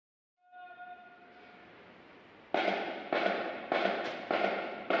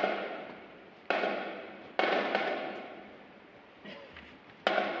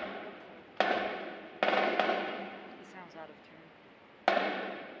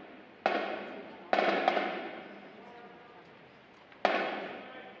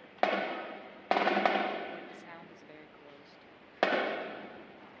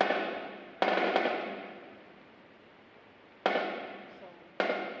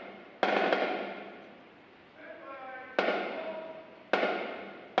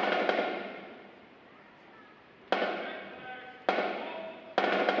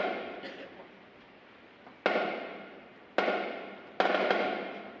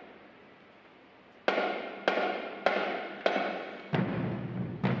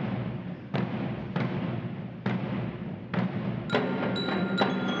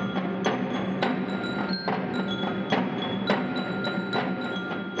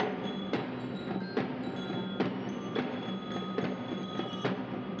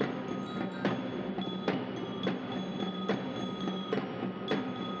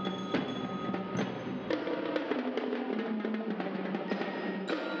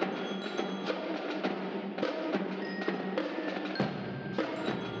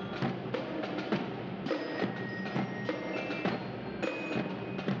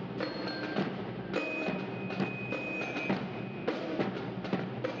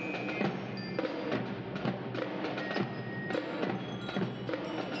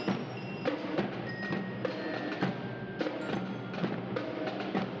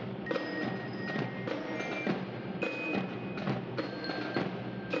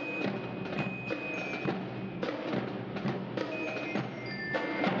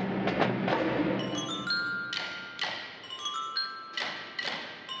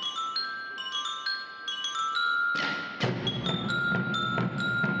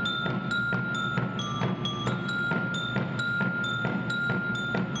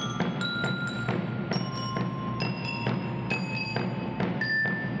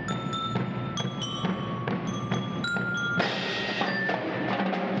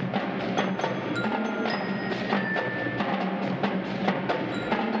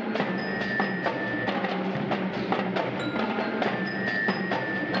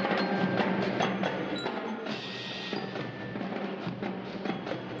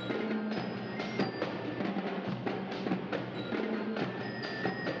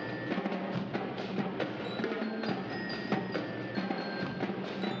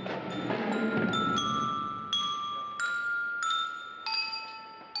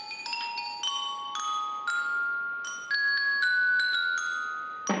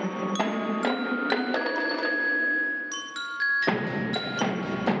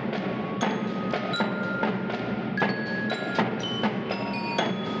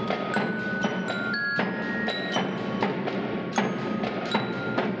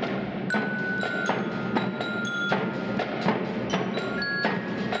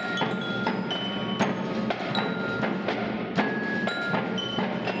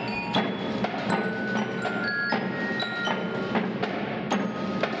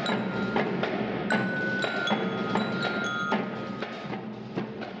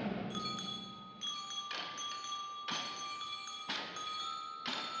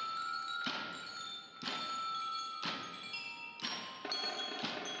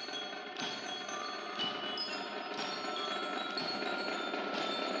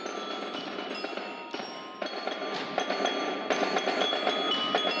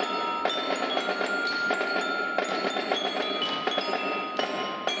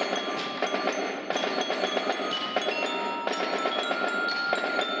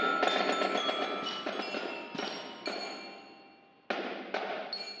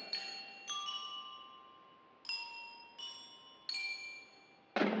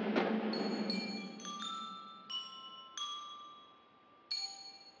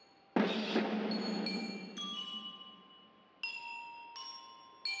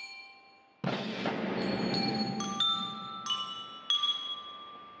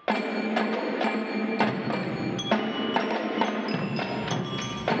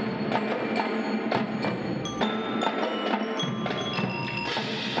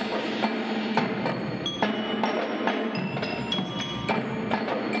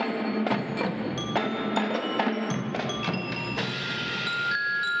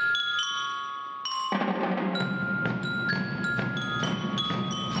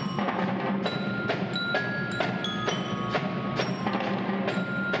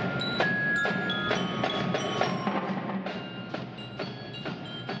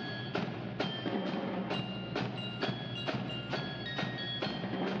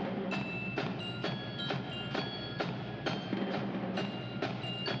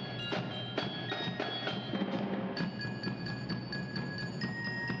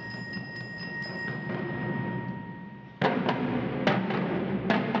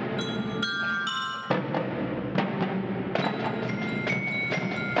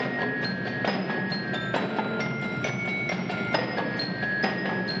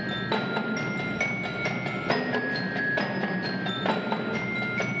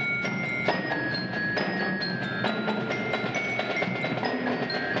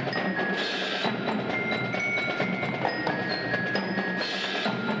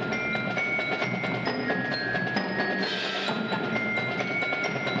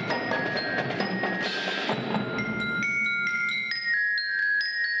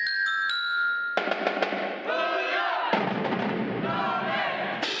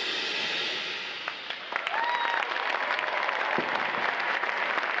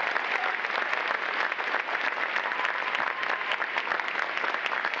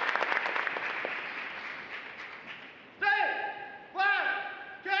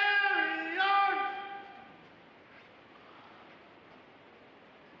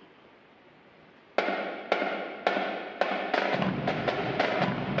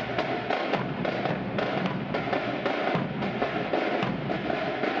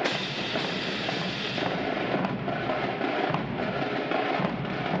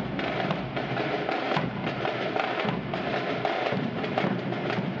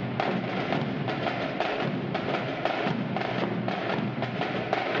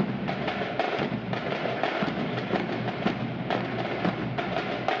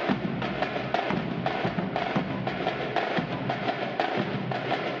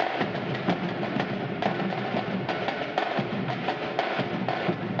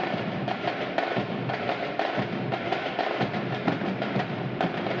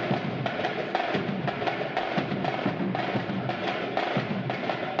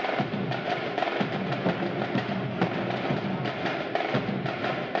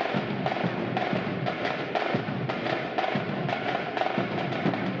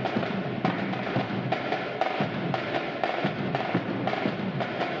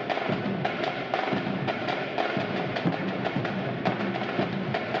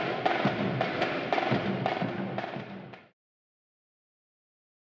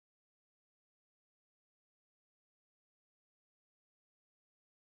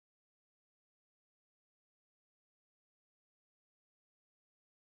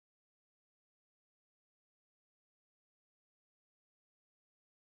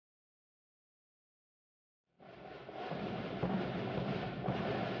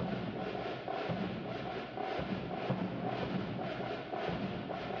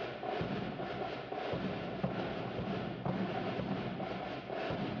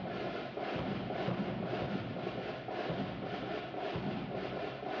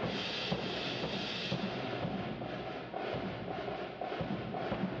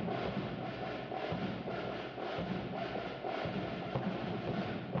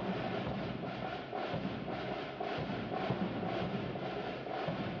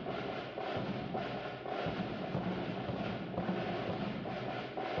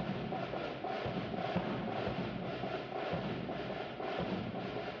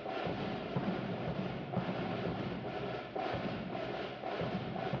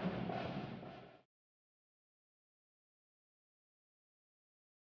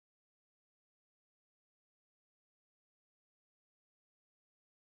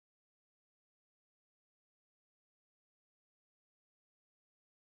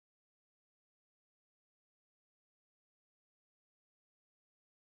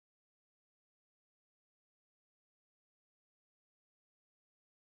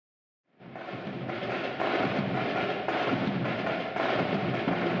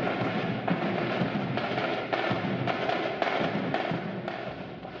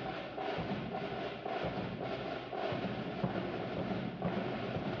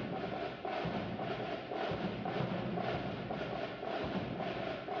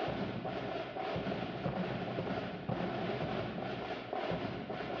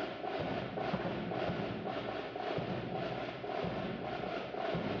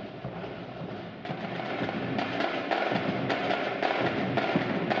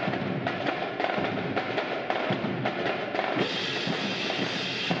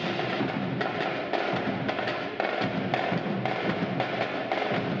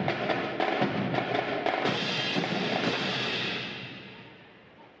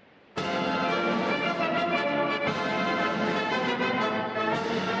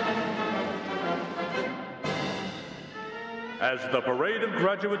As the parade of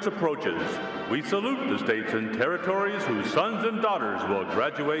graduates approaches, we salute the states and territories whose sons and daughters will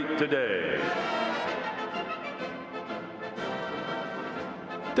graduate today.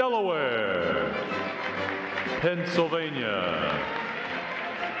 Delaware, Pennsylvania,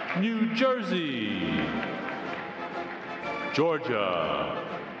 New Jersey, Georgia,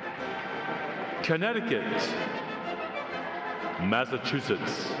 Connecticut,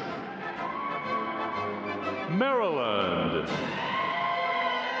 Massachusetts, Maryland,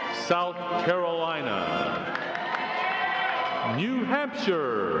 South Carolina, New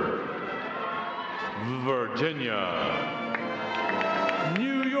Hampshire, Virginia,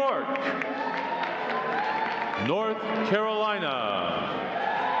 New York, North Carolina,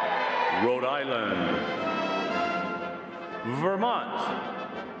 Rhode Island, Vermont,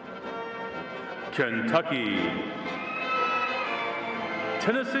 Kentucky,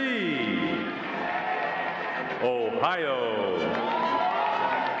 Tennessee, Ohio,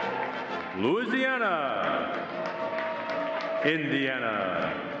 Louisiana,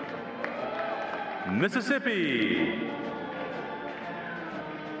 Indiana, Mississippi,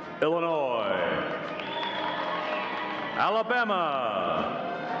 Illinois, Alabama,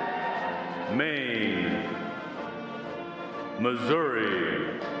 Maine,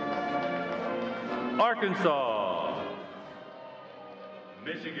 Missouri, Arkansas,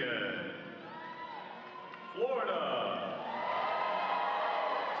 Michigan, Florida,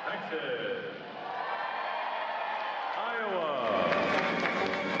 Texas, Iowa,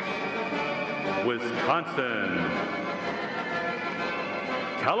 Wisconsin,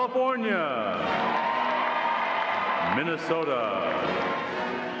 California, Minnesota,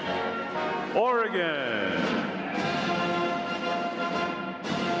 Oregon,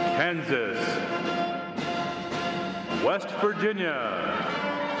 Kansas, West Virginia,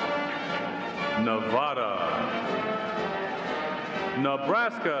 Nevada,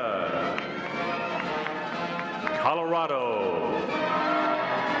 Nebraska, Colorado,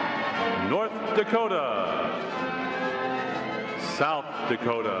 North Dakota, South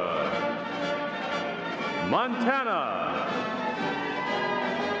Dakota, Montana,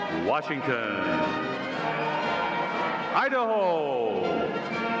 Washington, Idaho,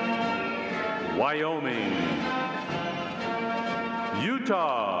 Wyoming,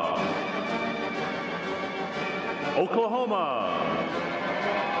 Utah, Oklahoma,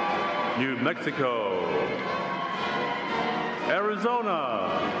 New Mexico, Arizona,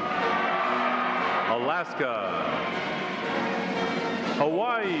 Alaska,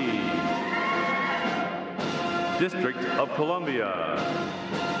 Hawaii, District of Columbia,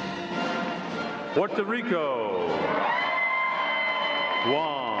 Puerto Rico,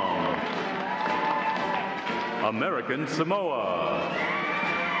 Guam, American Samoa,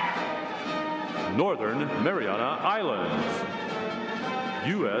 Northern Mariana Islands,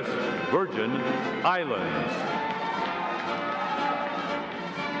 U.S. Virgin Islands.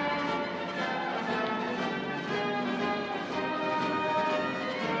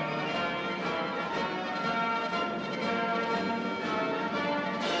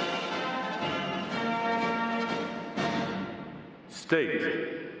 State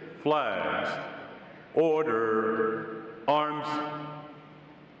flags, order, arms.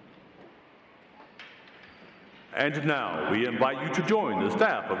 And now we invite you to join the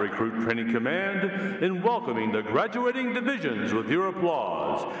staff of Recruit Training Command in welcoming the graduating divisions with your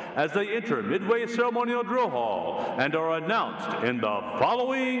applause as they enter Midway Ceremonial Drill Hall and are announced in the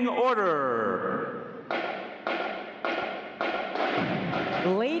following order.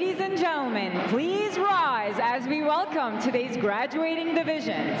 Ladies and gentlemen, please rise as we welcome today's graduating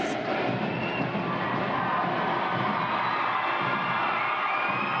divisions.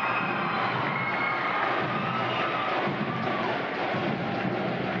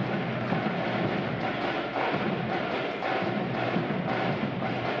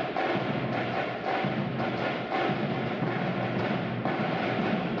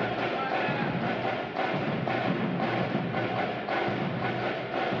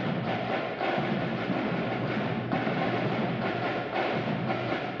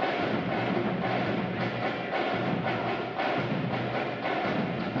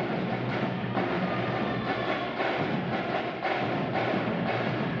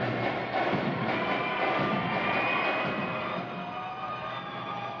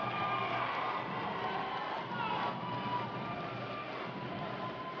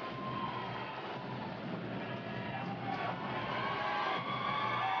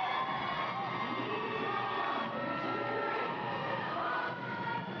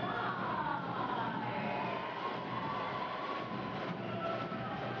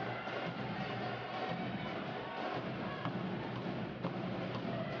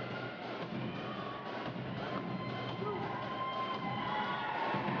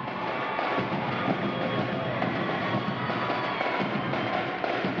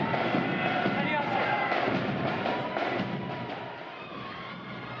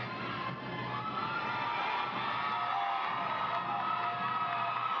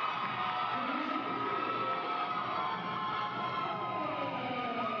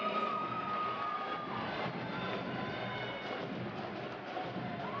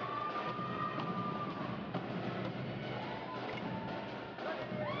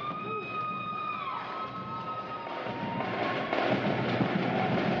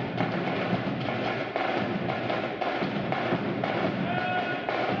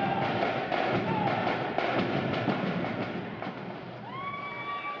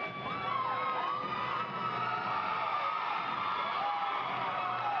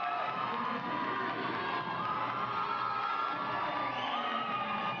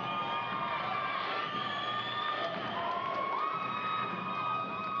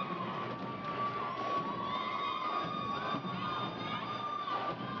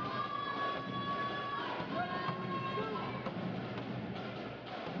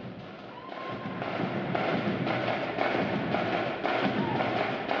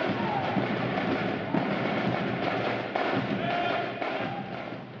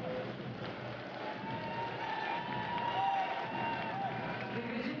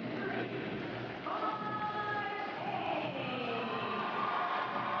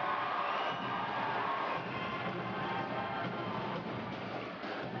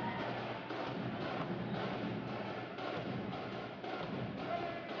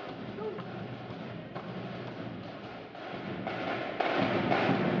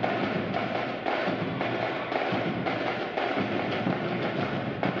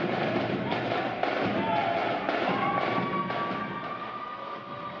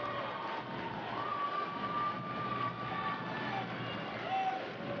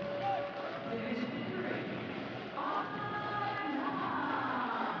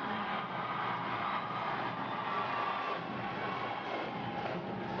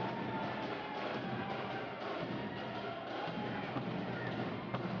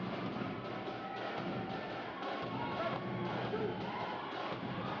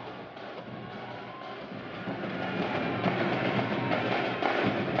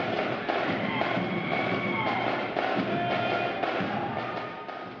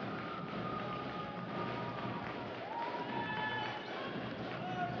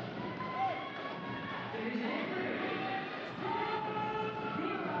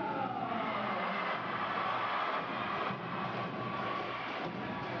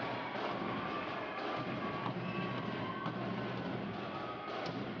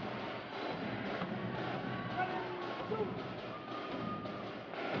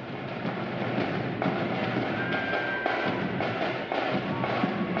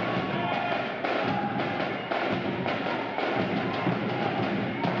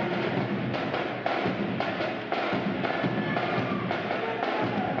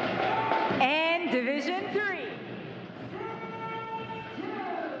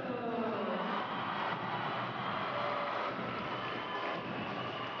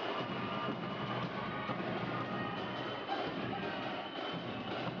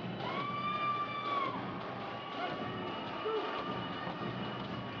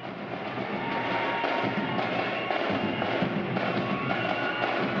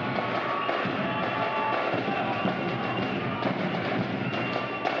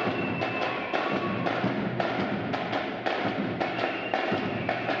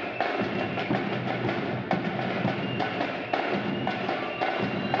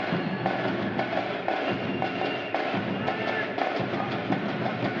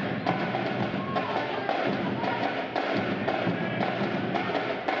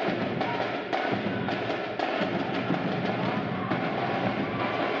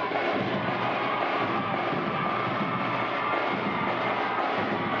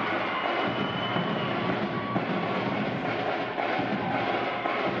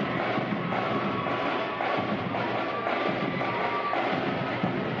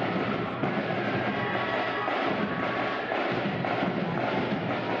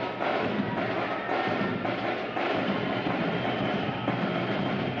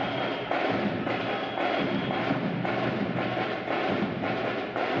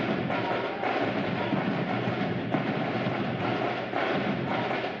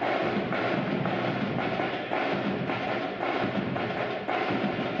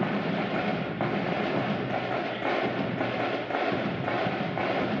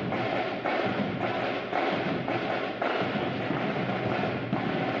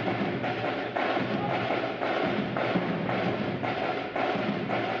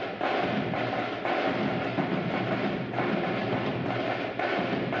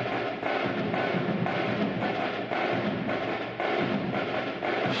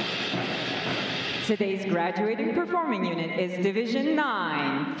 Today's graduating performing unit is Division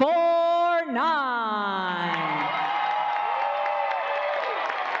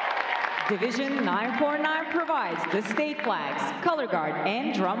 949. Division 949 provides the state flags, color guard,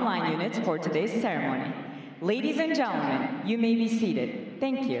 and drumline units for today's ceremony. Ladies and gentlemen, you may be seated.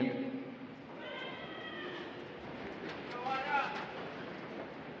 Thank you.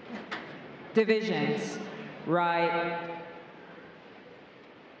 Divisions, right,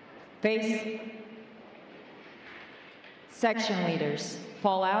 face. Section leaders,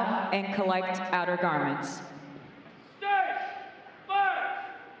 fall out and collect outer garments.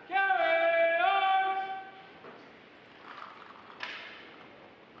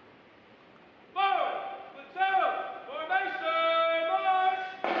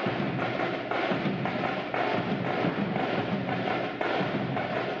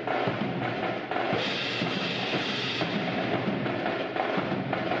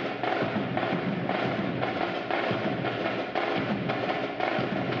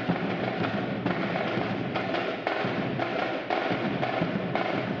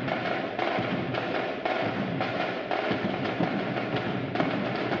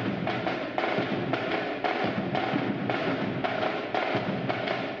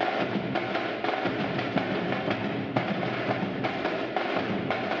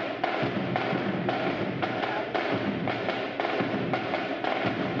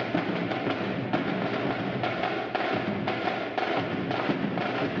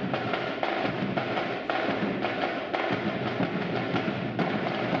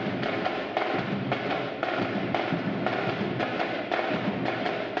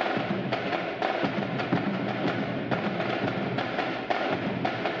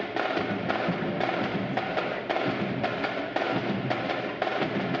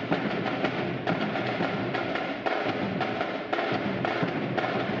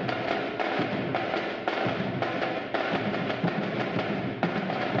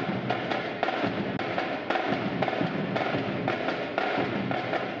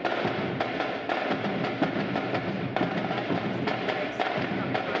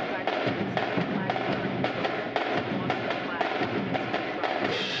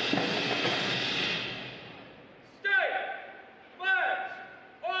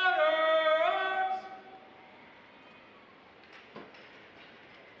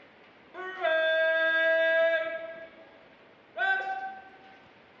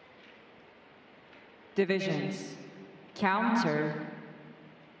 Divisions, counter,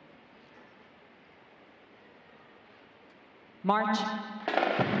 march.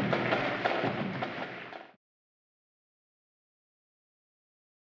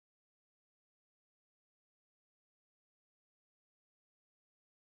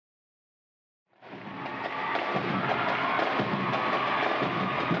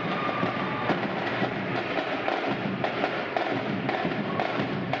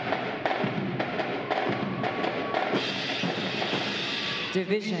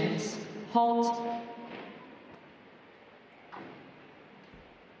 Divisions, halt.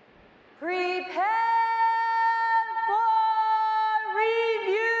 Prepare for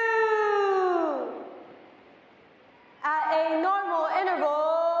review. At a normal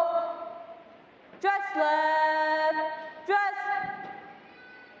interval, dress left, dress.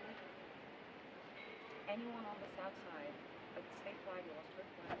 Anyone on the south side of the state flag lost her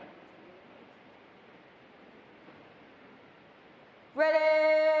flag. Ready,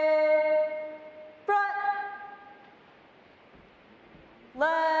 front,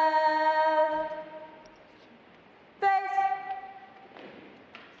 left, face.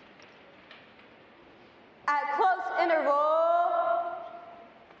 At close interval,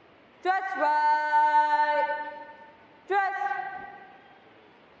 dress right, dress.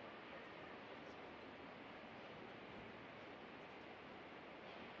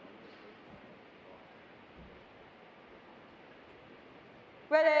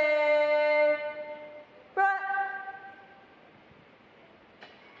 Ready, front,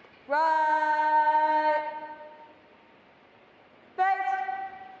 right, face,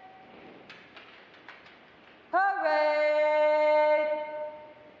 parade,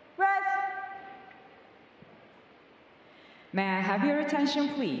 rest. May I have your attention,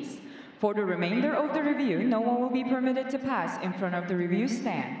 please? For the remainder of the review, no one will be permitted to pass in front of the review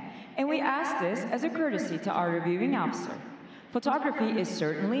stand, and we ask this as a courtesy to our reviewing officer. Photography is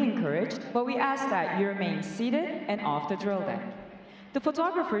certainly encouraged, but we ask that you remain seated and off the drill deck. The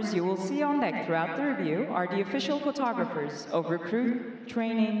photographers you will see on deck throughout the review are the official photographers of Recruit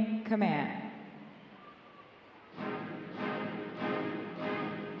Training Command.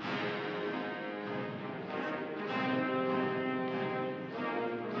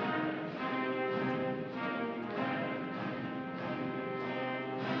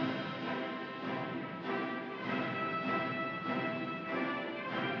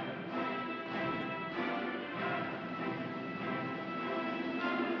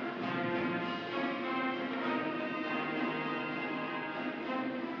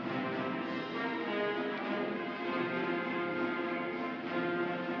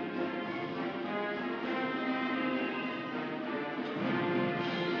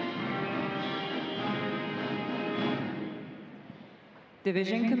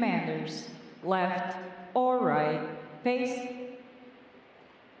 Division commanders, left or right, face,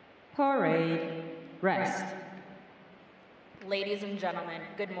 parade, rest. Ladies and gentlemen,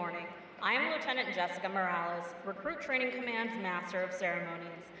 good morning. I am Lieutenant Jessica Morales, Recruit Training Command's Master of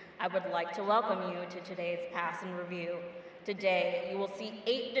Ceremonies. I would like to welcome you to today's Pass and Review. Today, you will see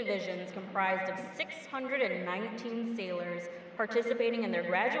 8 divisions comprised of 619 sailors participating in their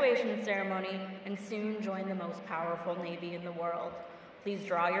graduation ceremony and soon join the most powerful Navy in the world. Please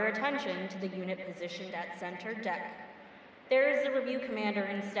draw your attention to the unit positioned at center deck. There is the Review Commander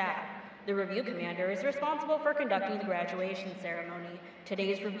and staff. The Review Commander is responsible for conducting the graduation ceremony.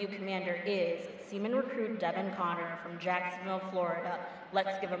 Today's Review Commander is Seaman Recruit Devin Connor from Jacksonville, Florida.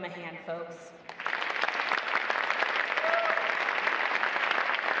 Let's give him a hand, folks.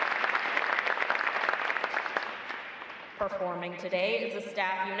 Performing today is a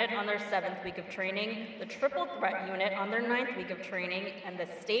staff unit on their 7th week of training, the Triple Threat unit on their 9th week of training, and the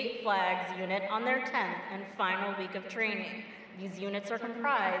State Flags unit on their 10th and final week of training. These units are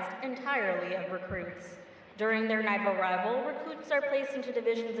comprised entirely of recruits. During their night of arrival, recruits are placed into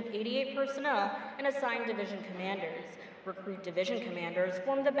divisions of 88 personnel and assigned division commanders. Recruit division commanders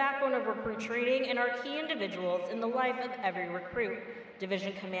form the backbone of recruit training and are key individuals in the life of every recruit.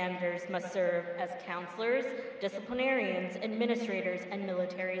 Division commanders must serve as counselors, disciplinarians, administrators, and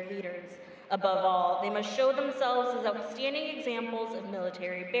military leaders. Above all, they must show themselves as outstanding examples of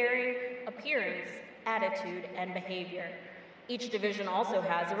military bearing, appearance, attitude, and behavior. Each division also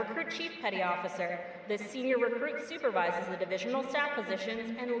has a recruit chief petty officer. This senior recruit supervises the divisional staff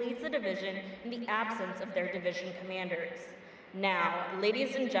positions and leads the division in the absence of their division commanders. Now,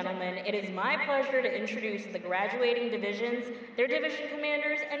 ladies and gentlemen, it is my pleasure to introduce the graduating divisions, their division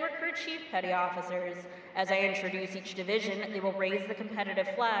commanders, and recruit chief petty officers. As I introduce each division, they will raise the competitive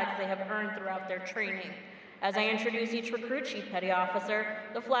flags they have earned throughout their training. As I introduce each recruit chief petty officer,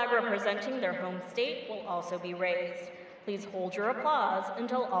 the flag representing their home state will also be raised. Please hold your applause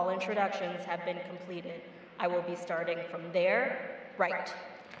until all introductions have been completed. I will be starting from there, right.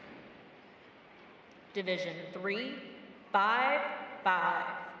 Division 355,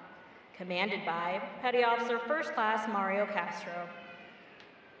 commanded by Petty Officer First Class Mario Castro,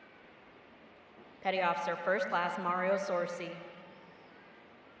 Petty Officer First Class Mario Sorsi,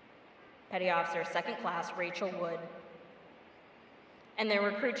 Petty Officer Second Class Rachel Wood, and their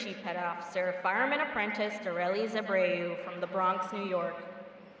recruit chief petty officer, Fireman Apprentice Dorelis Abreu from the Bronx, New York.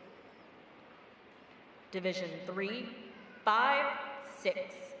 Division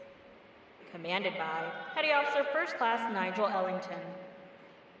 356, commanded by Petty Officer First Class Nigel Ellington,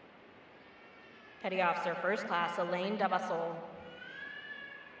 Petty Officer First Class Elaine Davasol,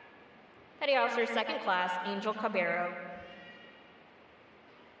 Petty Officer Second Class Angel Cabero,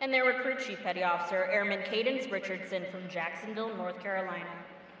 and their recruit chief petty officer, Airman Cadence Richardson from Jacksonville, North Carolina.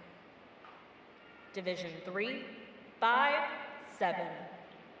 Division 357,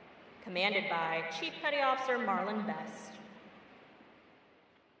 commanded by Chief Petty Officer Marlon Best,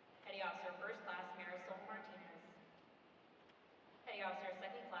 Petty Officer First Class Marisol Martinez, Petty Officer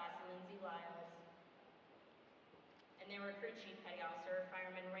Second Class Lindsay Lyles, and their recruit chief petty officer,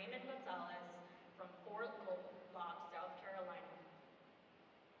 Fireman Raymond Gonzalez from Fort Locke, South Carolina.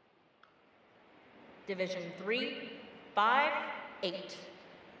 Division 358,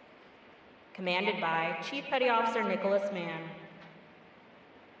 commanded by Chief Petty Officer Nicholas Mann,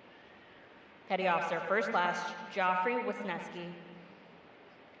 Petty Officer First Class Joffrey Wisniewski,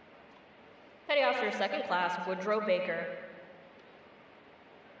 Petty Officer Second Class Woodrow Baker,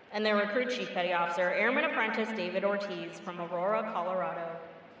 and their recruit chief petty officer, Airman Apprentice David Ortiz from Aurora, Colorado.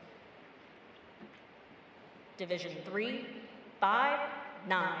 Division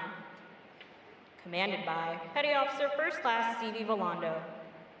 359, commanded by Petty Officer First Class Stevie Volando,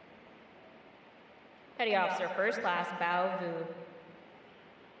 Petty Officer First Class Bao Vu,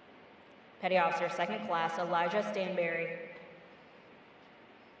 Petty Officer Second Class Elijah Stanberry,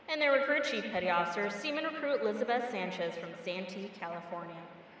 and their recruit chief petty officer, Seaman Recruit Elizabeth Sanchez from Santee, California.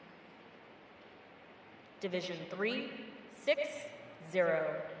 Division 360,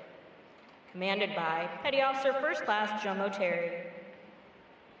 commanded by Petty Officer First Class Jomo Terry,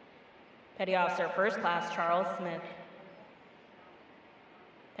 Petty Officer First Class Charles Smith,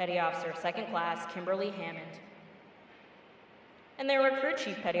 Petty Officer Second Class Kimberly Hammond, and their recruit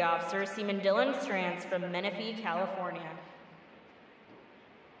chief petty officer, Seaman Dylan Strands from Menifee, California.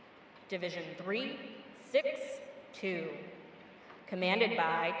 Division 362, commanded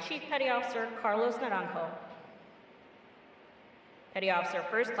by Chief Petty Officer Carlos Naranjo, Petty Officer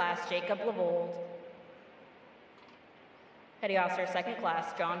First Class Jacob Lavold, Petty Officer Second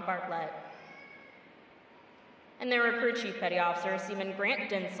Class John Bartlett, and their Recruit Chief Petty Officer, Seaman Grant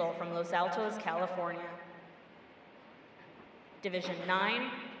Dinsel from Los Altos, California. Division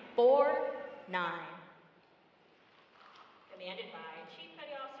 949. Commanded by Chief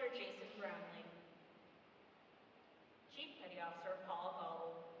Petty Officer Jason Brownlee, Chief Petty Officer Paul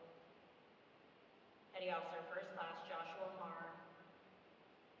Gobble, Petty Officer First Class Joshua Marr,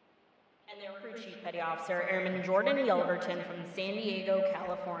 and their Recruit Chief Petty Officer Airman Jordan Yelverton from San Diego,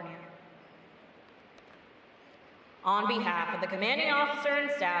 California. On behalf of the commanding officer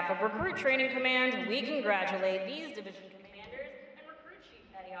and staff of Recruit Training Command, we congratulate these division commanders and Recruit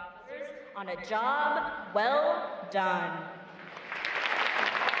Chief Petty Officers on a job well done.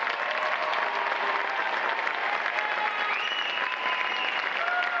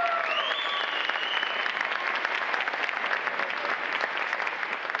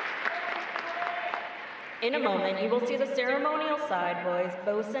 In a moment, you will see the ceremonial side boys,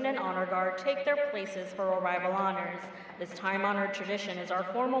 bosun and honor guard take their places for arrival honors. This time-honored tradition is our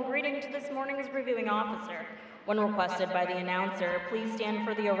formal greeting to this morning's reviewing officer. When requested by the announcer, please stand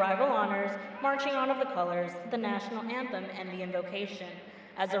for the arrival honors, marching on of the colors, the national anthem, and the invocation.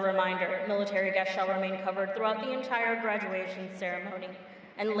 As a reminder, military guests shall remain covered throughout the entire graduation ceremony.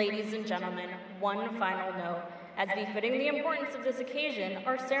 And ladies and gentlemen, one final note. As befitting the importance of this occasion,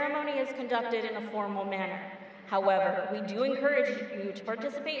 our ceremony is conducted in a formal manner. However, we do encourage you to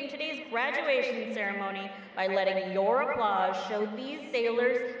participate in today's graduation ceremony by letting your applause show these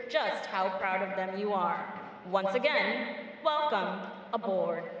sailors just how proud of them you are. Once again, welcome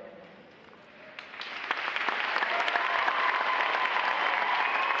aboard.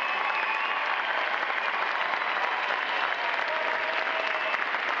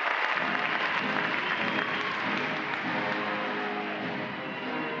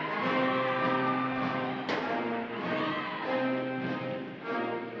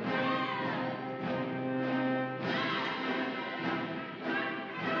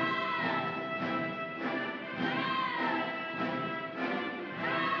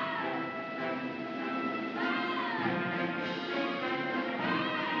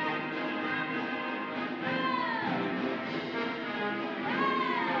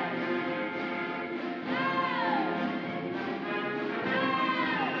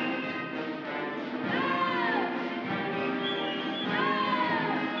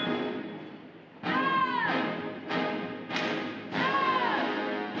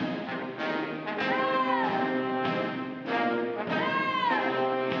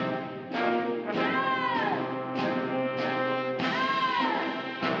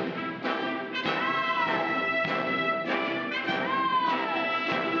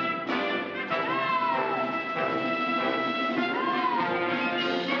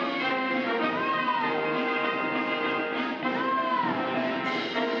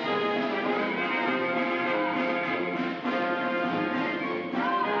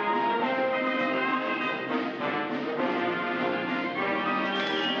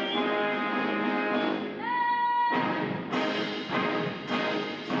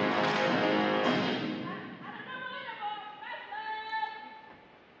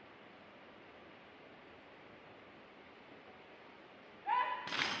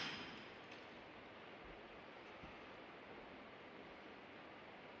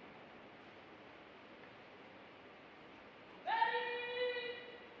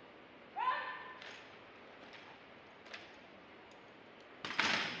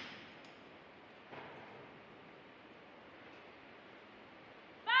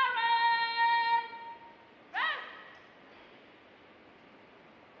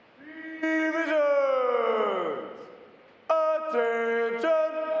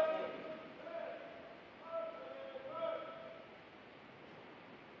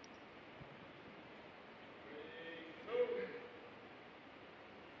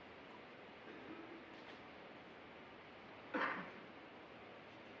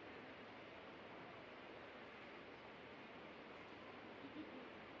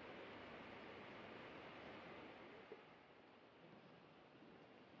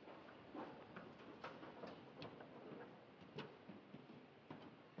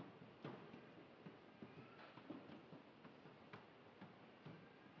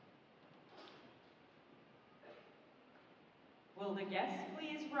 Will the guests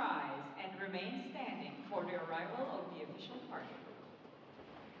please rise and remain standing for the arrival of the official party?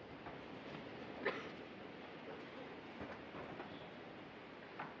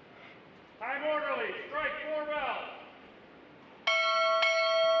 Time orderly, strike 4 bells.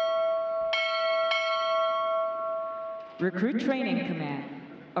 Recruit Training Command,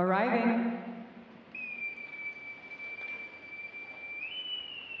 arriving.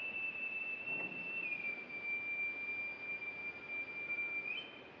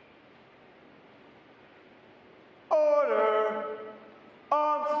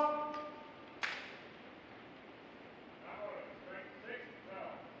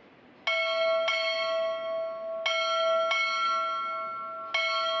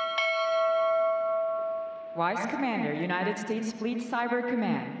 Vice Commander, United States Fleet Cyber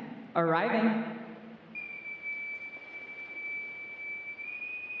Command. Arriving.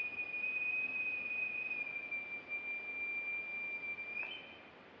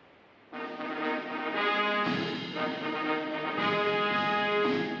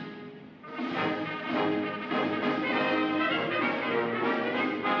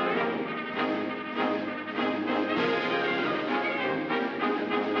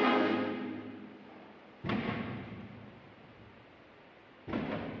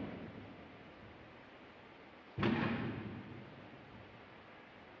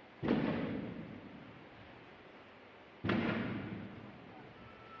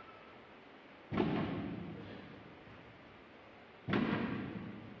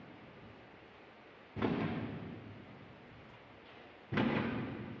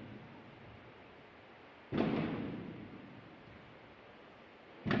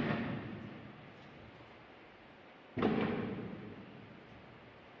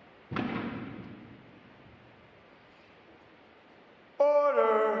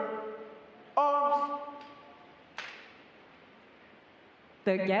 Order! Arms!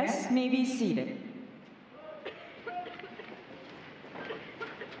 The guests may be seated. Good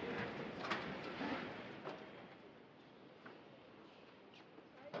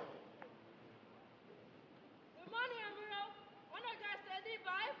morning, Admiral. One of guys standing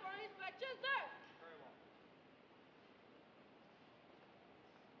by for inspection, sir.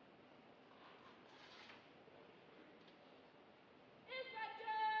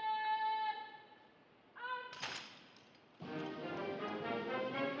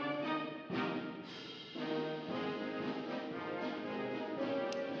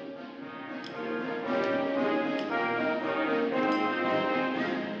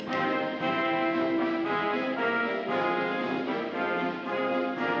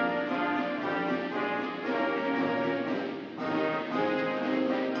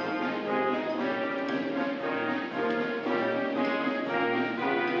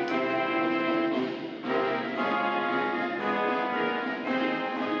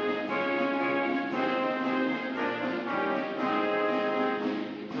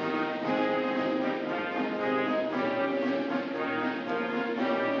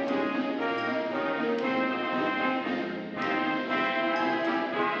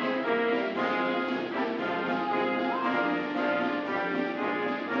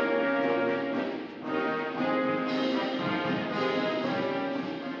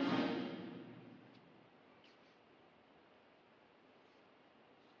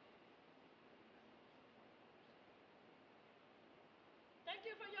 Thank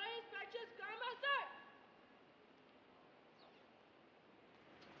you for your inspection, Skymaster.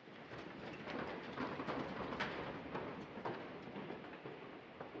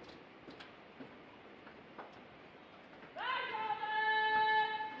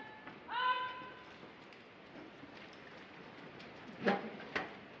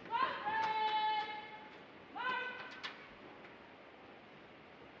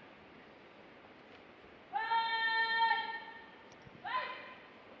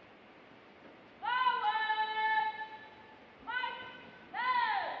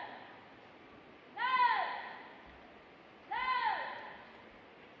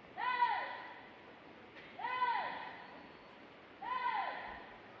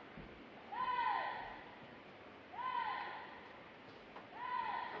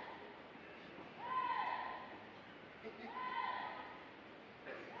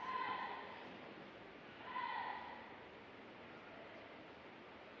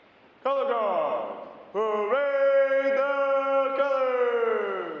 Color guard! Parade the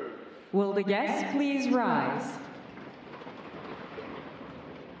colors! Will the guests please rise?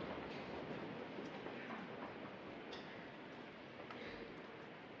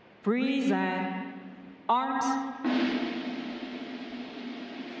 Freeze and arms.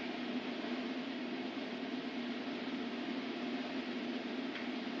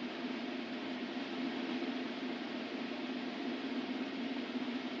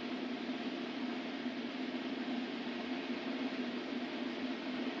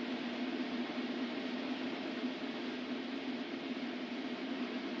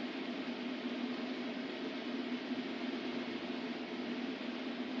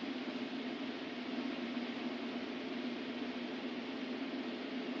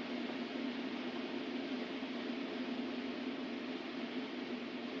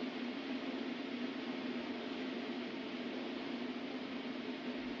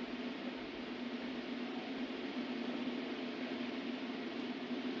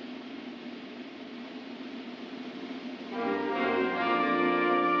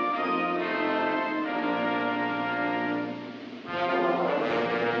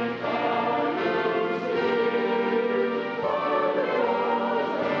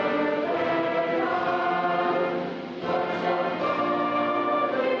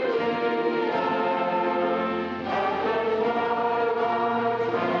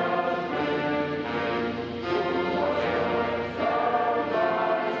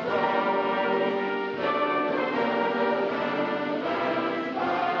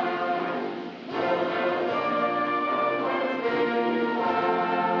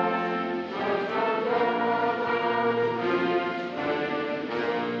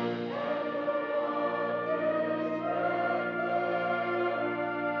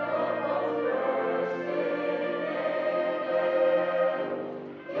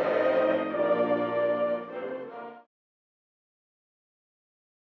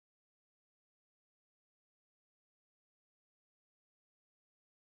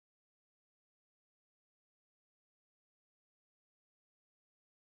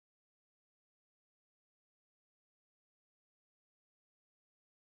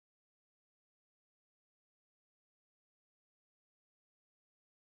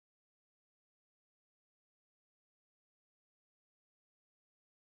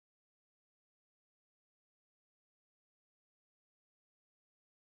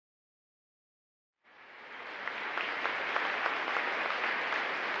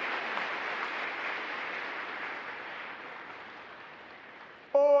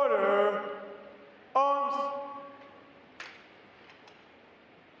 Order. Arms.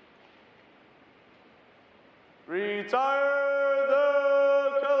 Retire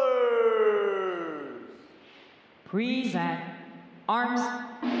the colors. Present. Arms.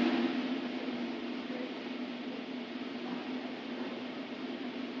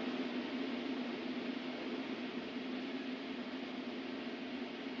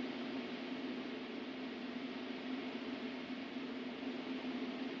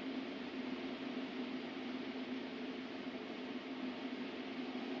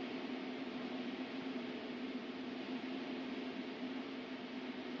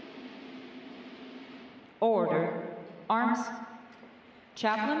 Order. Arms.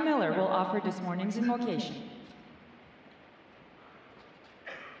 Chaplain Miller will offer this morning's invocation.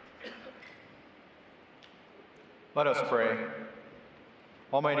 Let us pray.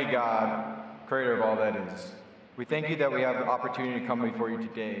 Almighty God, creator of all that is, we thank you that we have the opportunity to come before you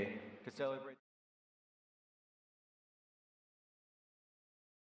today to celebrate.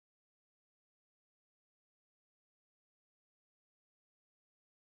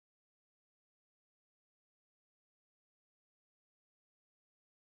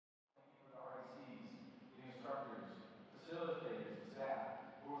 The instructors, facilitators, and staff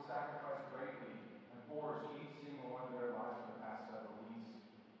who will sacrifice greatly and forged each single one of their lives for the past several weeks.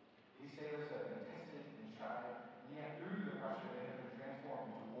 These sailors have been tested and tried, and yet through the pressure they have been transformed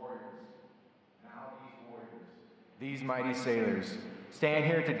into warriors. Now these warriors, these mighty sailors, stand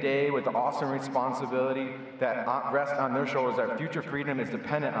here today with the awesome responsibility that rests on their shoulders, that future freedom is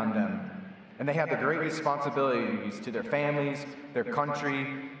dependent on them. And they have the great responsibilities to their families, their country,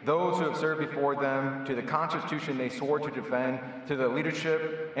 those who have served before them, to the Constitution they swore to defend, to the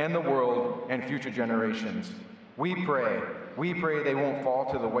leadership and the world and future generations. We pray they won't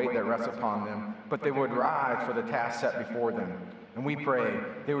fall to the weight that rests upon them, but they would rise for the task set before them. And we pray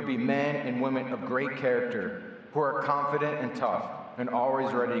they would be men and women of great character, who are confident and tough, and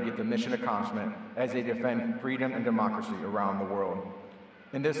always ready to get the mission accomplishment as they defend freedom and democracy around the world.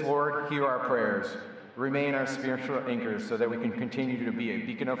 In this, Lord, hear our prayers. Remain our spiritual anchors so that we can continue to be a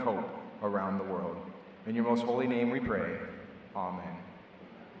beacon of hope around the world. In your most holy name we pray. Amen.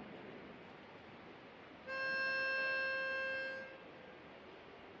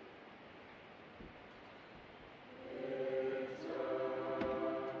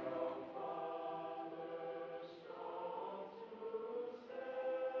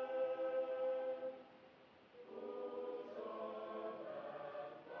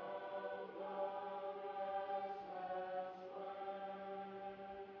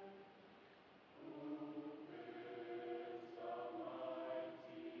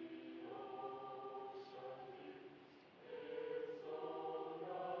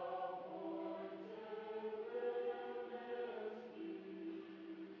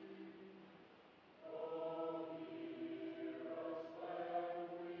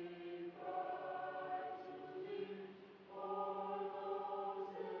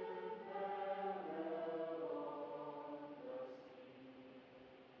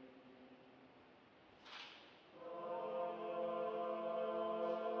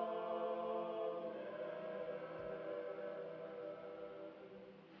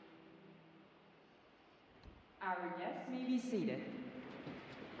 Our guests may be seated.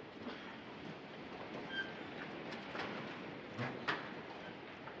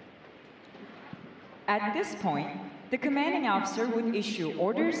 At this point, the commanding officer would issue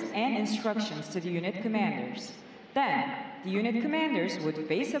orders and instructions to the unit commanders. Then, the unit commanders would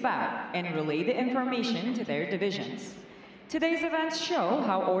face about and relay the information to their divisions. Today's events show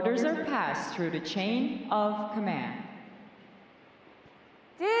how orders are passed through the chain of command.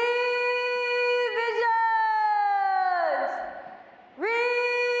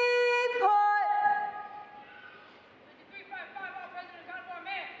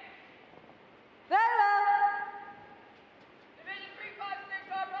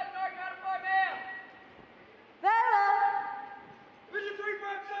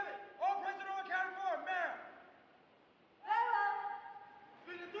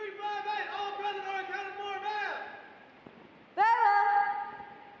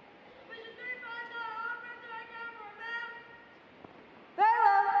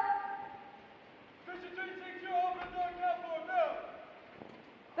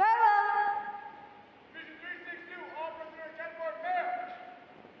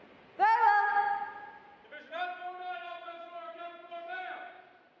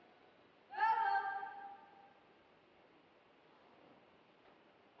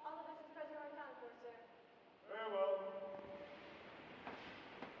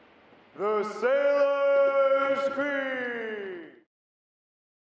 The Sailor's Creed.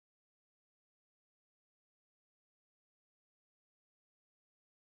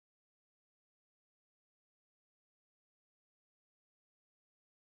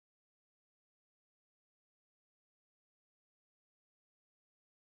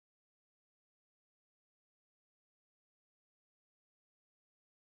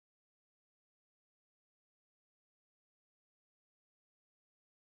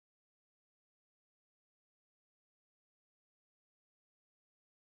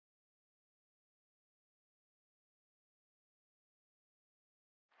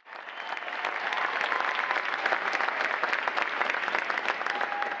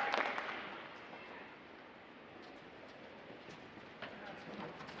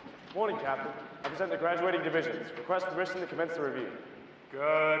 Morning, Captain. I present the graduating divisions. Request permission to commence the review.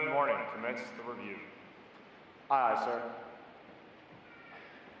 Good morning. Commence the review. Aye, aye, sir.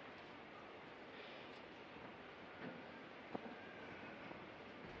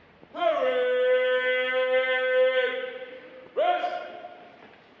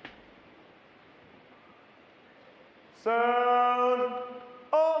 Sound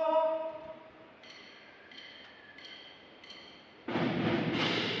off!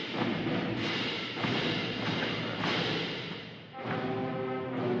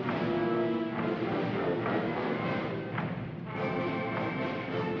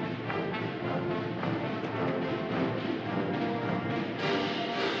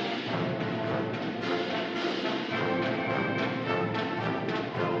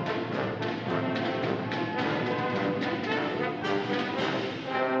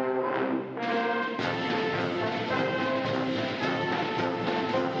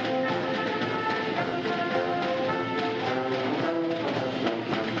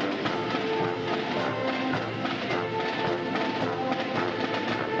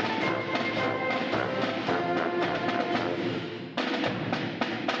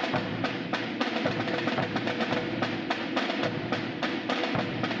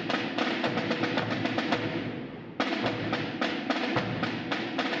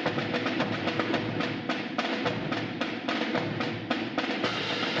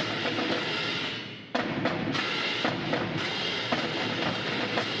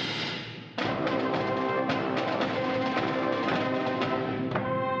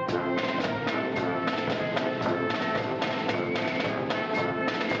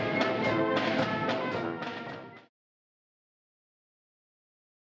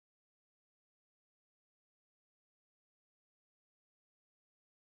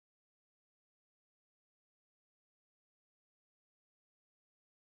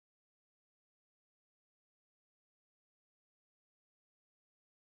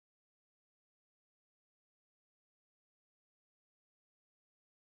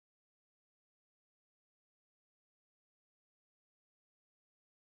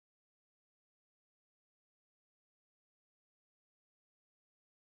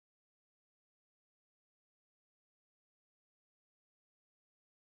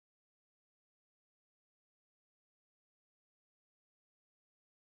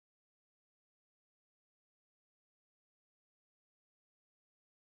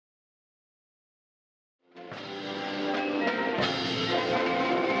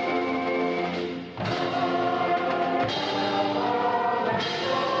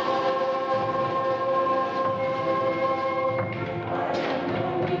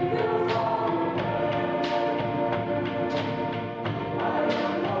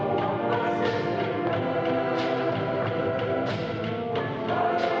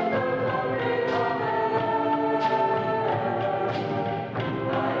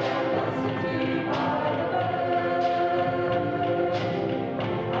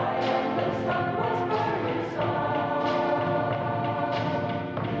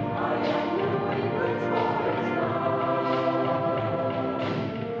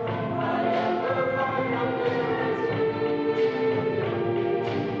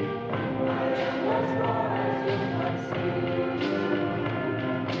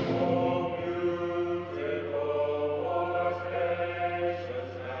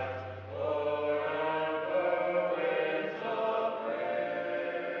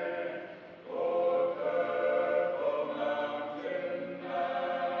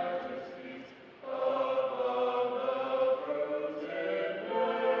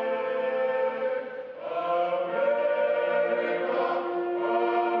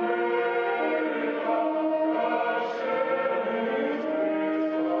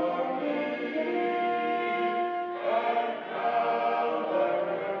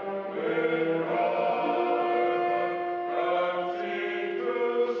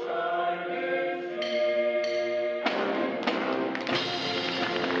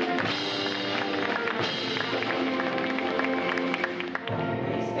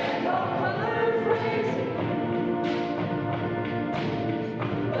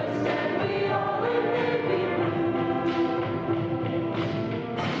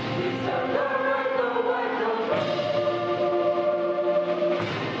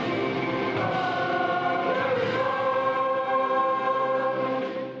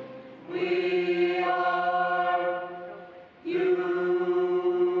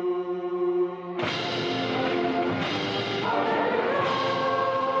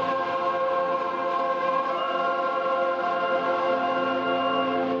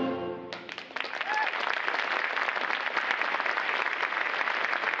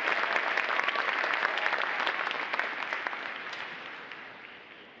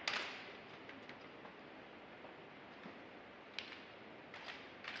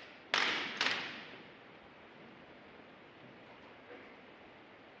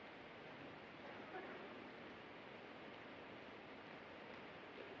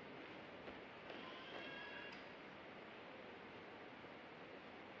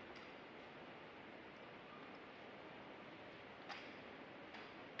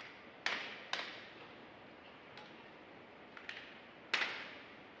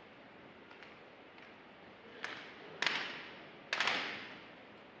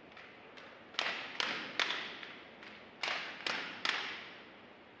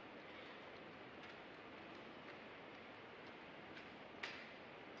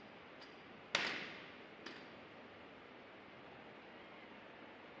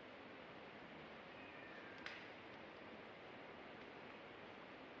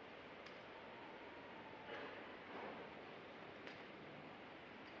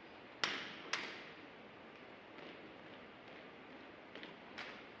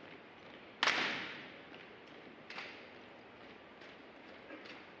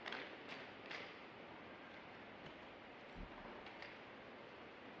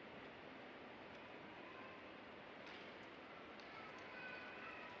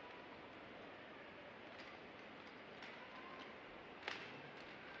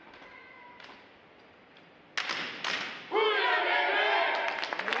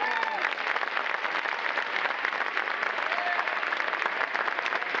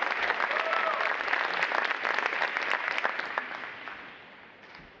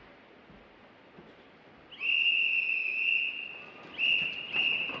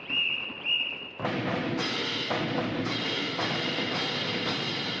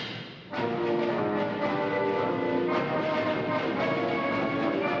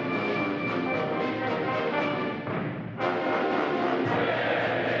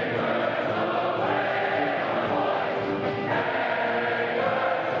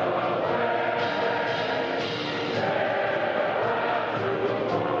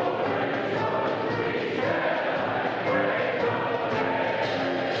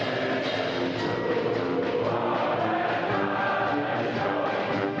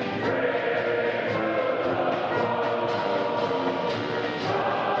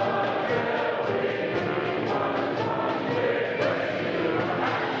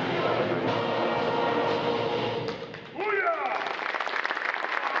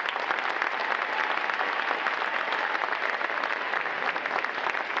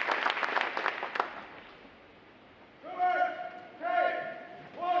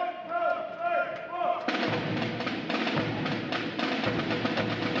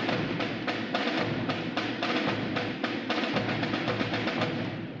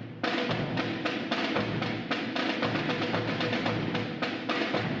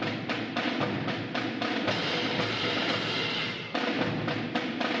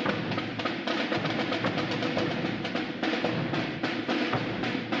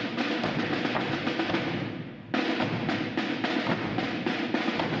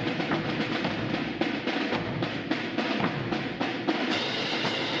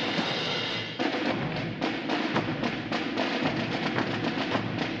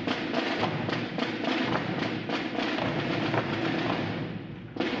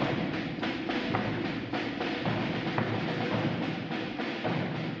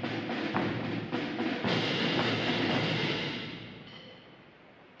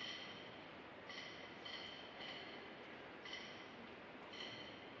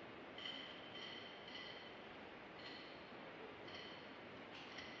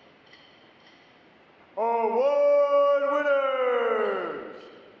 Award winners!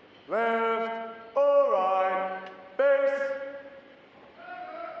 Left or right, base.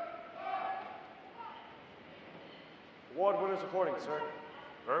 Award winners reporting, sir.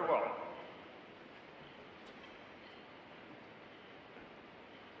 Very well.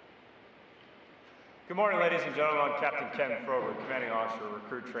 Good morning, ladies and gentlemen. I'm Captain Ken Frober, Commanding Officer,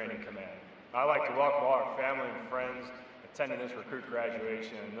 Recruit Training Command. I'd like to welcome all our family and friends attending this recruit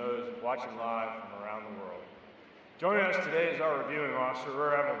graduation and those watching live from around the world. Joining us today is our reviewing officer,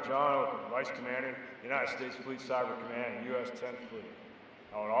 Rear Admiral John Oakham, Vice Commander, United States Fleet Cyber Command and U.S. 10th Fleet.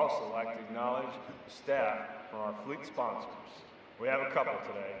 I would also like to acknowledge the staff from our fleet sponsors. We have a couple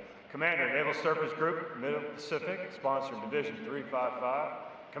today. Commander, Naval Surface Group, Middle Pacific, sponsoring Division 355.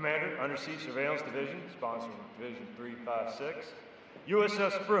 Commander, Undersea Surveillance Division, sponsoring Division 356.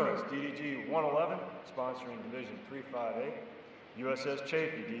 USS Bruins, DDG 111, sponsoring Division 358. USS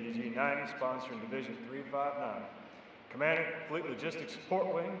Chafee, DDG 90, sponsoring Division 359. Commander, Fleet Logistics Support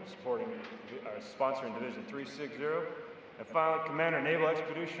Wing, sponsoring Division 360. And finally, Commander, Naval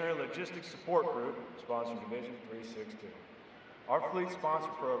Expeditionary Logistics Support Group, sponsoring Division 362. Our fleet sponsor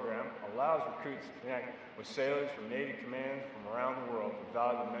program allows recruits to connect with sailors from Navy commands from around the world for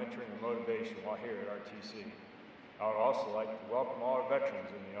valuable mentoring and motivation while here at RTC. I would also like to welcome all our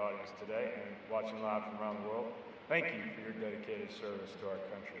veterans in the audience today and watching live from around the world. Thank you for your dedicated service to our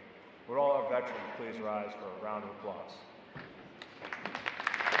country. Would all our veterans please rise for a round of applause?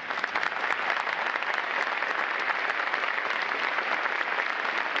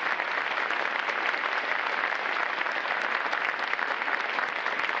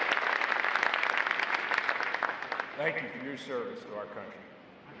 Thank you for your service to our country.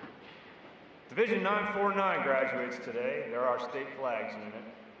 Division 949 graduates today. They're our state flags unit,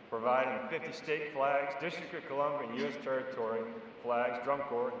 providing 50 state flags, District of Columbia and U.S. territory flags, drum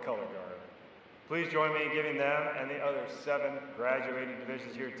corps, and color guard. Please join me in giving them and the other 7 graduating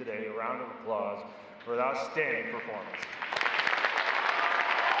divisions here today a round of applause for their outstanding performance.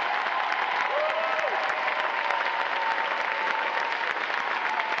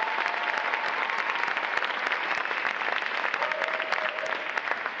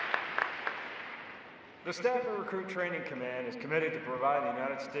 The staff of Recruit Training Command is committed to provide the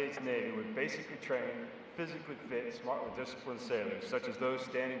United States Navy with basically trained, physically fit, smartly disciplined sailors, such as those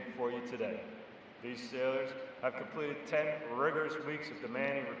standing before you today. These sailors have completed 10 rigorous weeks of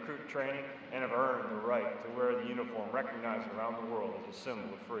demanding recruit training and have earned the right to wear the uniform recognized around the world as a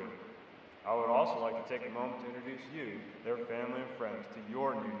symbol of freedom. I would also like to take a moment to introduce you, their family and friends, to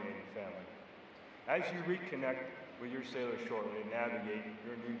your new Navy family. As you reconnect with your sailors shortly and navigate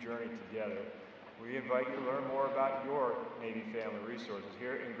your new journey together, we invite you to learn more about your Navy family resources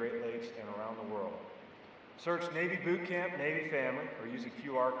here in Great Lakes and around the world. Search Navy Boot Camp, Navy Family, or use a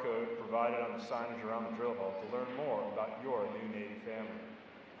QR code provided on the signage around the drill hall to learn more about your new Navy family.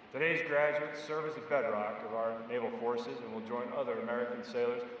 Today's graduates serve as the bedrock of our naval forces and will join other American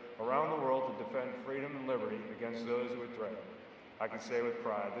sailors around the world to defend freedom and liberty against those who would threaten. I can say with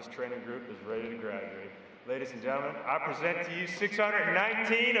pride, this training group is ready to graduate. Ladies and gentlemen, I present to you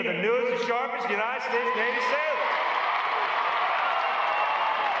 619 of the newest and sharpest United States Navy sailors.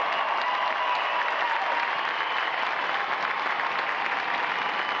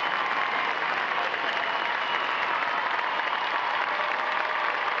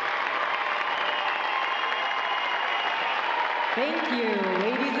 Thank you,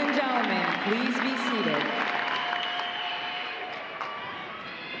 ladies and gentlemen. Please be seated.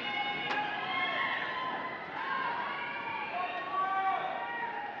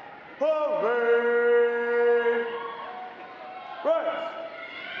 Parade! Rise!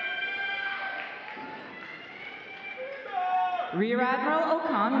 Rear Admiral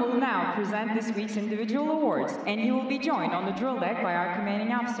Okan will now present this week's individual awards, and he will be joined on the drill deck by our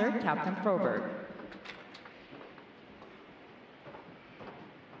commanding officer, Captain Froberg.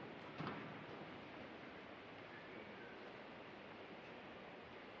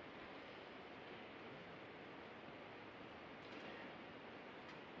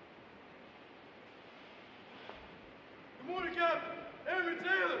 Good morning, Captain. Airman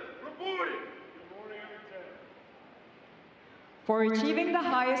Taylor, reporting. Good morning, Airman Taylor. For achieving the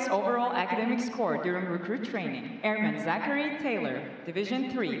highest overall academic score during recruit training, Airman Zachary Taylor,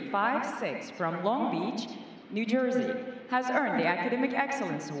 Division 356 from Long Beach, New Jersey, has earned the Academic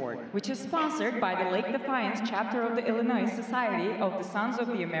Excellence Award, which is sponsored by the Lake Defiance chapter of the Illinois Society of the Sons of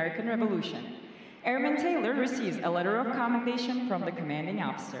the American Revolution. Airman Taylor receives a letter of commendation from the commanding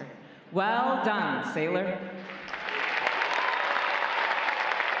officer. Well done, sailor.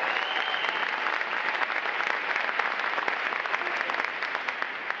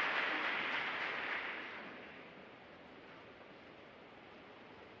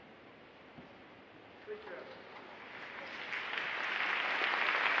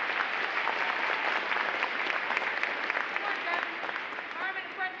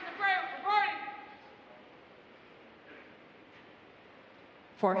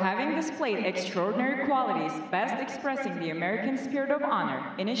 For having displayed extraordinary qualities best expressing the American spirit of honor,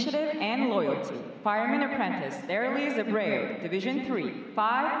 initiative, and loyalty, Fireman Apprentice Darylise Abreu, Division 3,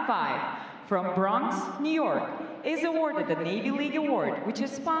 5-5, from Bronx, New York, is awarded the Navy League Award, which is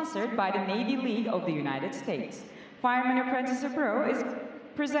sponsored by the Navy League of the United States. Fireman Apprentice Abreu is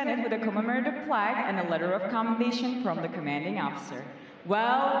presented with a commemorative flag and a letter of commendation from the commanding officer.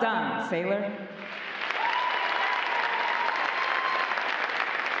 Well done, sailor.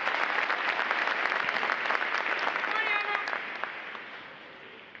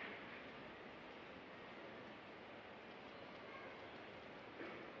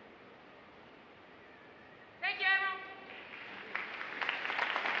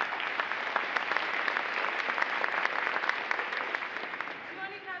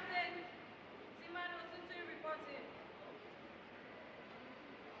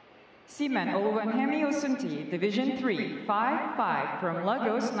 Seaman Oluwanhemi Osunti, Division 3, 5-5, from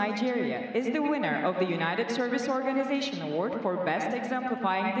Lagos, Nigeria, is the winner of the United Service Organization Award for Best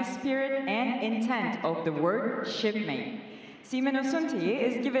Exemplifying the Spirit and Intent of the Word Shipmate. Seaman Osunti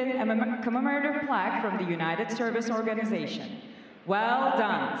is given a commemorative plaque from the United Service Organization. Well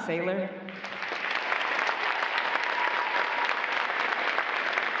done, sailor.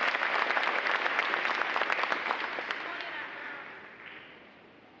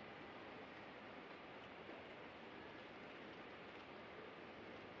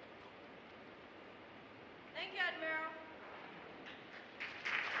 Thank you, Admiral.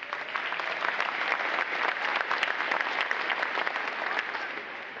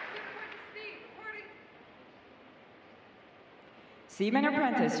 Seaman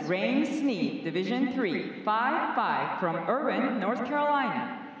Apprentice Rain Sneed, Division 3, 5-5, from Irvine, North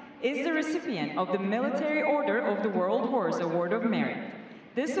Carolina, is the recipient of the Military Order of the World Horse Award of Merit.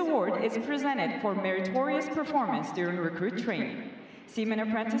 This award is presented for meritorious performance during recruit training. Seaman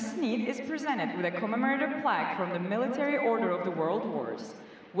Apprentice Sneed is presented with a commemorative plaque from the Military Order of the World Horse.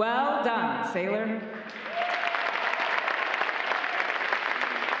 Well done, sailor.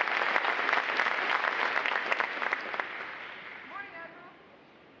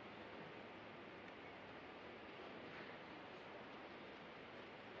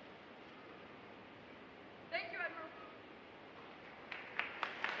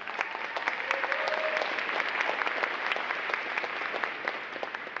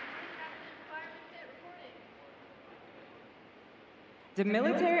 The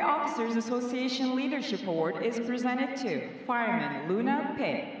Military Officers Association Leadership Award is presented to Fireman Luna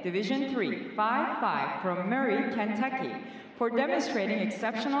Pitt, Division 3, 5-5, from Murray, Kentucky, for demonstrating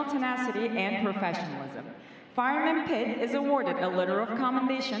exceptional tenacity and professionalism. Fireman Pitt is awarded a letter of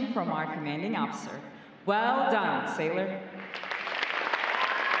commendation from our commanding officer. Well done, sailor.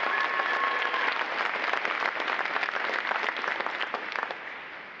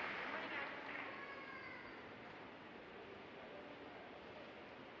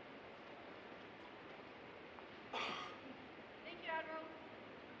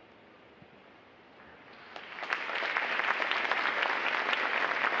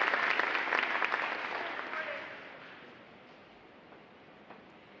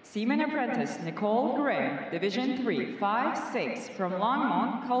 Seaman Apprentice Nicole Grimm, Division 3, 5-6, from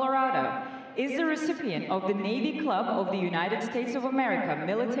Longmont, Colorado, is the recipient of the Navy Club of the United States of America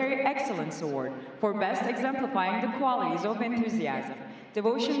Military Excellence Award for best exemplifying the qualities of enthusiasm,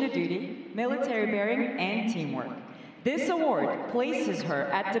 devotion to duty, military bearing, and teamwork. This award places her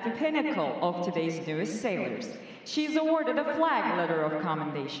at the pinnacle of today's newest sailors. She's awarded a flag letter of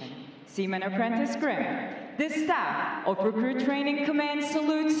commendation. Seaman Apprentice Grimm, the staff of Recruit Training Command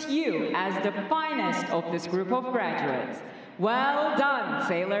salutes you as the finest of this group of graduates. Well done,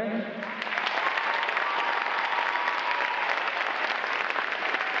 sailor.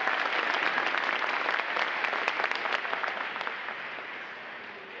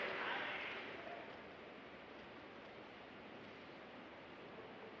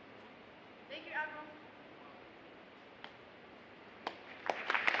 Thank you, Admiral.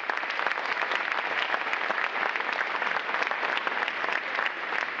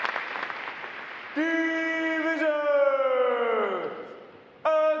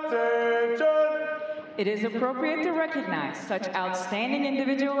 It is appropriate to recognize such outstanding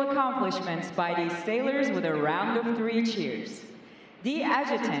individual accomplishments by these sailors with a round of 3 cheers. The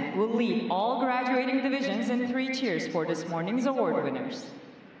adjutant will lead all graduating divisions in 3 cheers for this morning's award winners.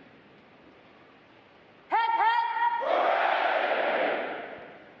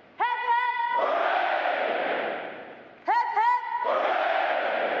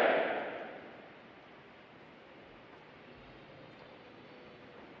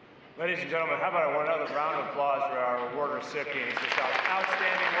 Ladies and gentlemen, how about another round of applause for our award recipients? It's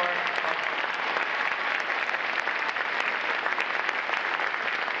outstanding work.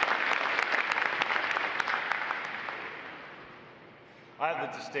 I have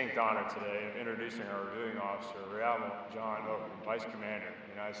the distinct honor today of introducing our reviewing officer, Real John Oaken, Vice Commander,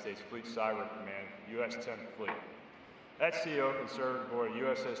 United States Fleet Cyber Command, U.S. 10th Fleet. At sea, Oaken served aboard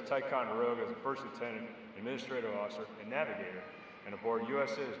USS Ticonderoga as a First Lieutenant, Administrative Officer, and Navigator, and aboard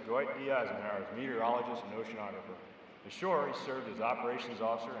USS Dwight D. Eisenhower as Meteorologist and Oceanographer. Ashore, he served as Operations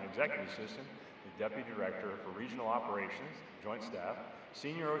Officer and Executive Assistant, the Deputy Director for Regional Operations, Joint Staff,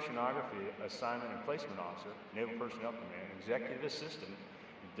 Senior Oceanography Assignment and Placement Officer, Naval Personnel Command, Executive Assistant,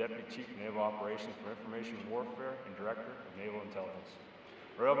 and Deputy Chief of Naval Operations for Information Warfare, and Director of Naval Intelligence.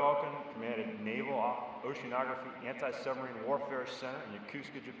 Real Oaken commanded Naval Oceanography Anti-Submarine Warfare Center in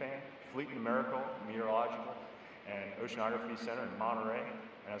Yokosuka, Japan, Fleet Numerical, Meteorological, and Oceanography Center in Monterey,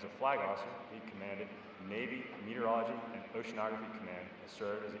 and as a flag officer, he commanded Navy Meteorology and Oceanography Command and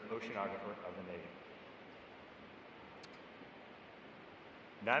served as the Oceanographer of the Navy.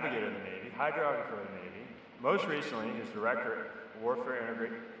 Navigator of the Navy, Hydrographer of the Navy, most recently he was Director of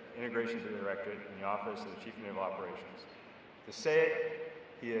Warfare Integration Directorate in the Office of the Chief of Naval Operations. To say it,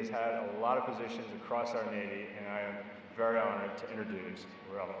 he has had a lot of positions across our Navy, and I am very honored to introduce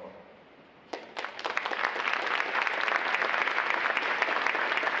Real Oaken.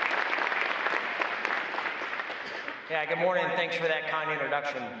 Yeah, good morning, and thanks for that kind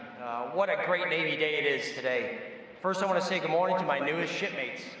introduction. What a great Navy day it is today. First, I want to say good morning to my newest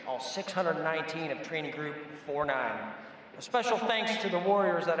shipmates, all 619 of Training Group 49. A special thanks to the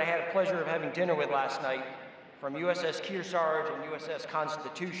warriors that I had the pleasure of having dinner with last night, from USS Kearsarge and USS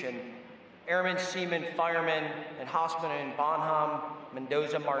Constitution, airmen, seamen, firemen, and hospitalmen in Bonham,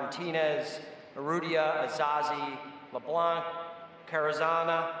 Mendoza, Martinez, Arudia, Azazi, LeBlanc,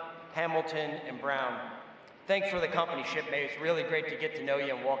 Carazana, Hamilton, and Brown. Thanks for the company, shipmates. Really great to get to know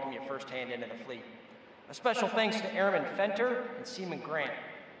you and welcome you firsthand into the fleet. A special thanks to Airman Fenter and Seaman Grant.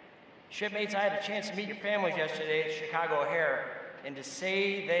 Shipmates, I had a chance to meet your families yesterday at Chicago O'Hare, and to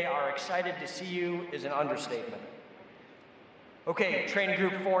say they are excited to see you is an understatement. Okay, Training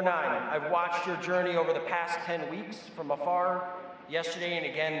Group 49, I've watched your journey over the past 10 weeks from afar, yesterday and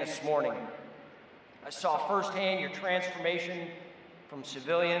again this morning. I saw firsthand your transformation from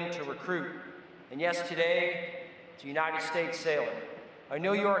civilian to recruit, and yes, today, to United States sailor. I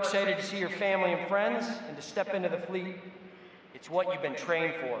know you are excited to see your family and friends and to step into the fleet. It's what you've been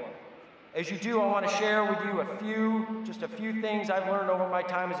trained for. As you do, I want to share with you just a few things I've learned over my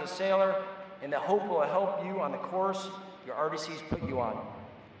time as a sailor, and that hope will help you on the course your RDC's put you on.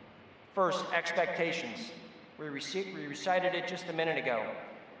 First, expectations. We recited it just a minute ago.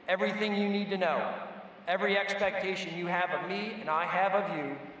 Everything you need to know, every expectation you have of me and I have of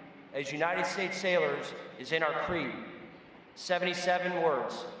you as United States sailors is in our creed. 77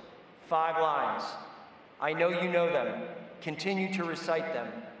 words, 5 lines. I know you know them. Continue to recite them,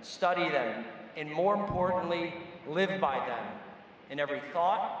 study them, and more importantly, live by them in every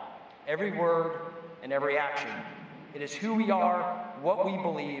thought, every word, and every action. It is who we are, what we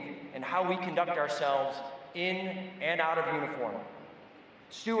believe, and how we conduct ourselves in and out of uniform.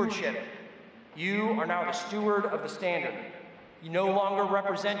 Stewardship. You are now the steward of the standard. You no longer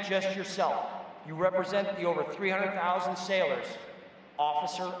represent just yourself. You represent the over 300,000 sailors,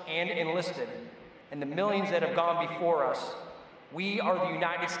 officer and enlisted, and the millions that have gone before us. We are the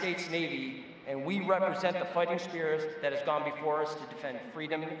United States Navy, and we represent the fighting spirit that has gone before us to defend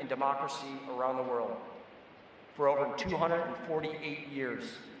freedom and democracy around the world. For over 248 years,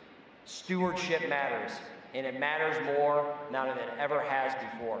 stewardship matters, and it matters more now than it ever has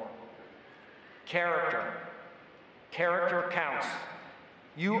before. Character. Character counts.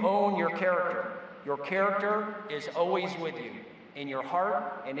 You own your character. Your character is always with you, in your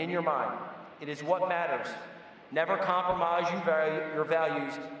heart and in your mind. It is what matters. Never compromise your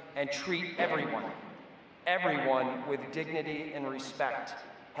values and treat everyone with dignity and respect.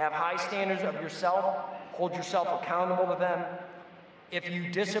 Have high standards of yourself, hold yourself accountable to them. If you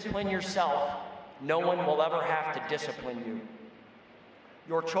discipline yourself, no one will ever have to discipline you.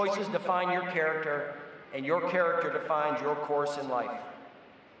 Your choices define your character, and your character defines your course in life.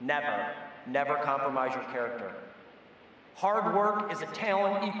 Never compromise your character. Hard work is a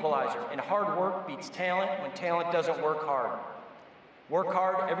talent equalizer, and hard work beats talent when talent doesn't work hard. Work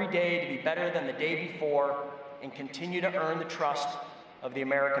hard every day to be better than the day before and continue to earn the trust of the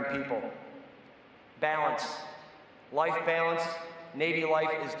American people. Balance. Life balance. Navy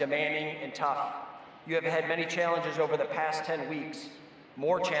life is demanding and tough. You have had many challenges over the past 10 weeks.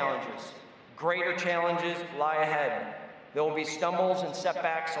 More challenges. Greater challenges lie ahead. There will be stumbles and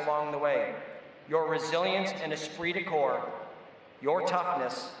setbacks along the way. Your resilience and esprit de corps, your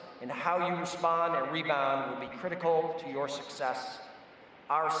toughness, and how you respond and rebound will be critical to your success,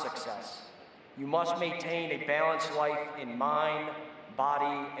 our success. You must maintain a balanced life in mind,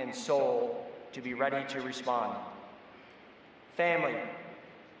 body, and soul to be ready to respond. Family.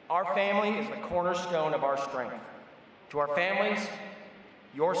 Our family is the cornerstone of our strength. To our families,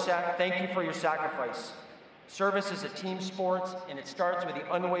 thank you for your sacrifice. Service is a team sport, and it starts with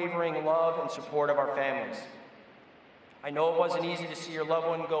the unwavering love and support of our families. I know it wasn't easy to see your loved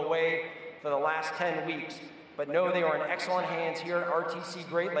one go away for the last 10 weeks, but know they are in excellent hands here at RTC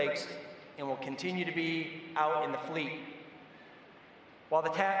Great Lakes and will continue to be out in the fleet. While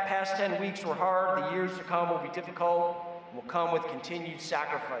the past 10 weeks were hard, the years to come will be difficult and will come with continued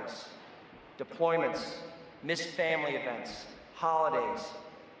sacrifice, deployments, missed family events, holidays,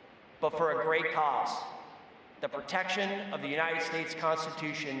 but for a great cause, the protection of the United States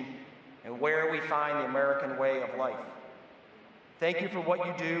Constitution and where we find the American way of life. Thank you for what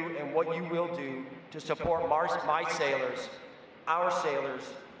you do and what you will do to support my sailors, our sailors,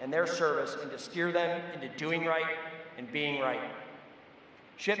 and their service, and to steer them into doing right and being right.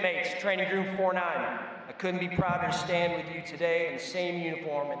 Shipmates, Training Group 4-9, I couldn't be prouder to stand with you today in the same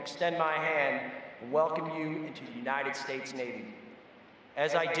uniform and extend my hand and welcome you into the United States Navy.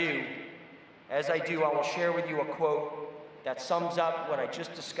 As I do, I will share with you a quote that sums up what I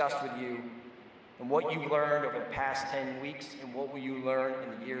just discussed with you and what you've learned over the past 10 weeks and what will you learn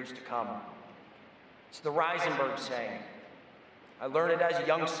in the years to come. It's the Reisenberg saying. I learned it as a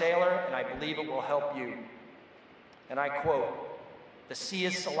young sailor, and I believe it will help you. And I quote, "The sea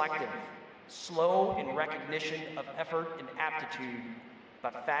is selective, slow in recognition of effort and aptitude,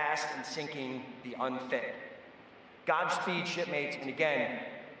 but fast in sinking the unfit." Godspeed, shipmates, and again,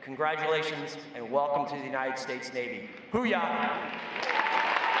 congratulations and welcome to the United States Navy. Hoo-yah!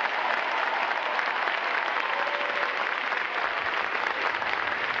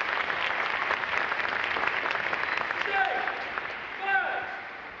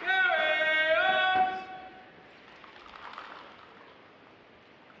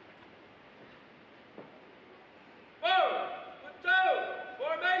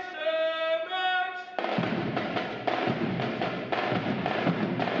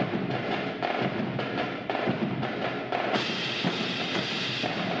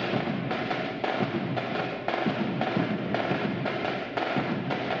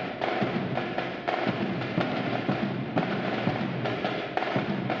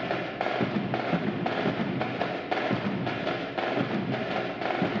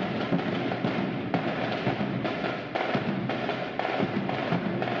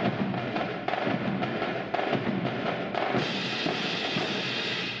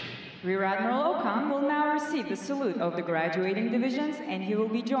 Rear Admiral Okam will now receive the salute of the graduating divisions, and he will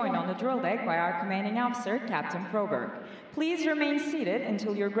be joined on the drill deck by our commanding officer, Captain Froberg. Please remain seated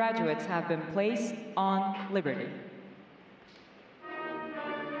until your graduates have been placed on liberty.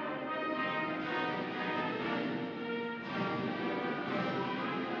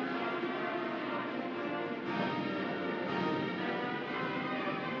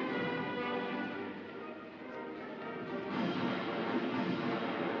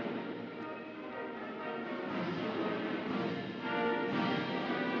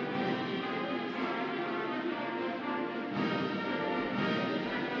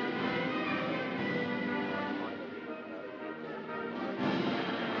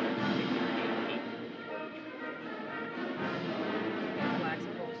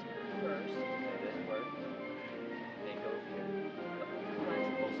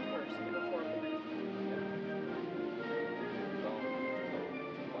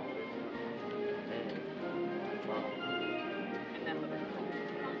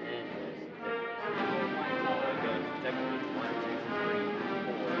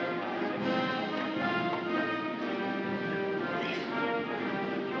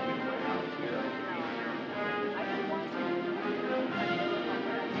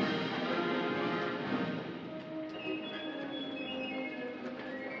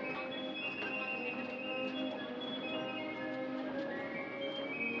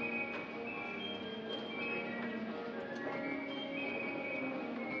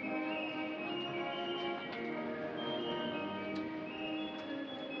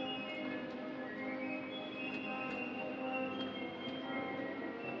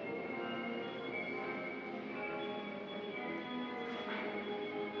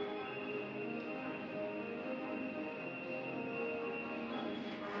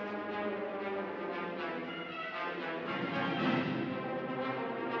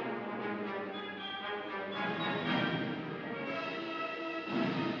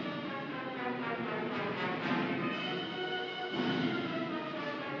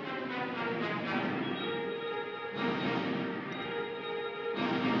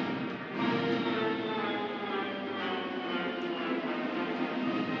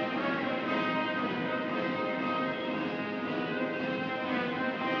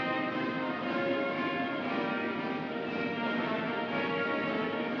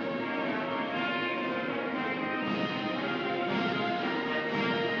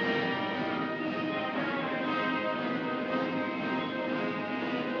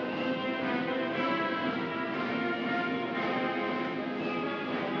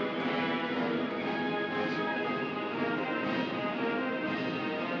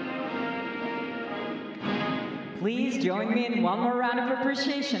 Please join me in one more round of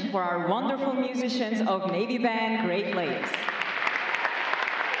appreciation for our wonderful musicians of Navy Band Great Lakes.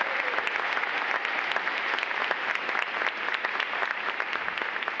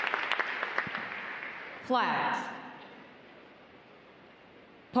 Flags.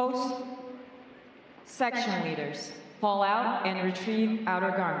 Post. Section leaders. Fall out and retrieve outer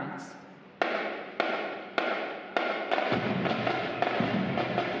garments.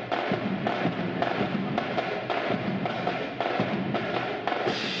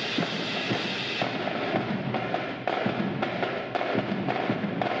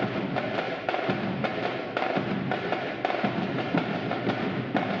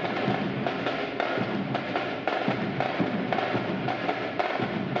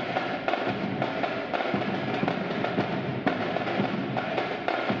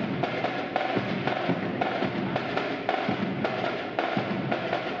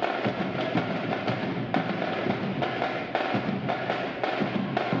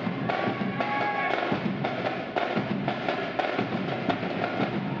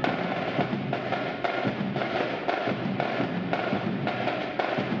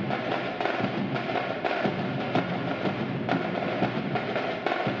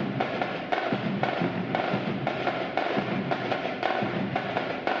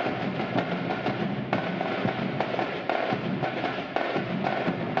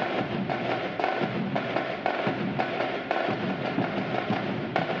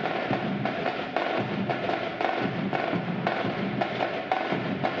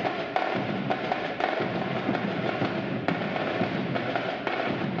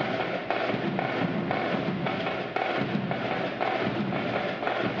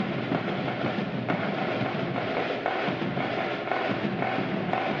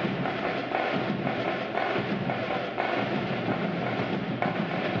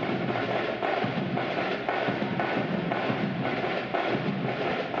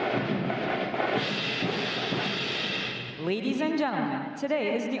 Ladies and gentlemen,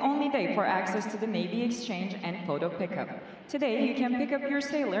 today is the only day for access to the Navy Exchange and photo pickup. Today, you can pick up your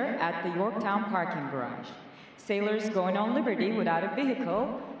sailor at the Yorktown parking garage. Sailors going on liberty without a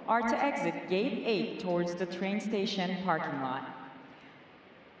vehicle are to exit Gate 8 towards the train station parking lot.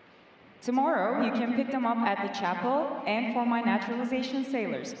 Tomorrow, you can pick them up at the chapel, and for my naturalization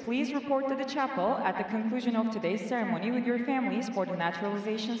sailors, please report to the chapel at the conclusion of today's ceremony with your families for the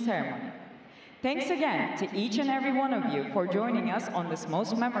naturalization ceremony. Thanks again to each and every one of you for joining us on this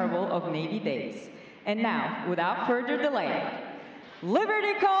most memorable of Navy days. And now, without further delay,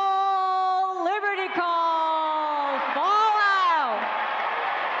 Liberty Call! Liberty Call! Fall out!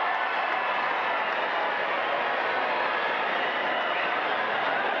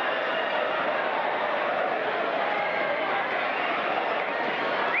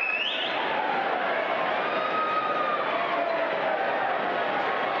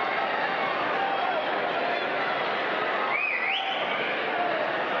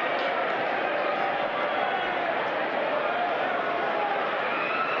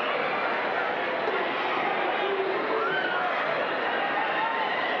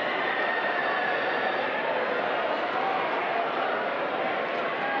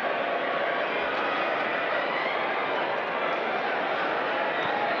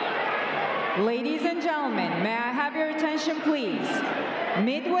 Ladies and gentlemen, may I have your attention, please?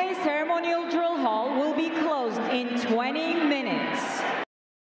 Midway Ceremonial Drill Hall will be closed in 20 minutes.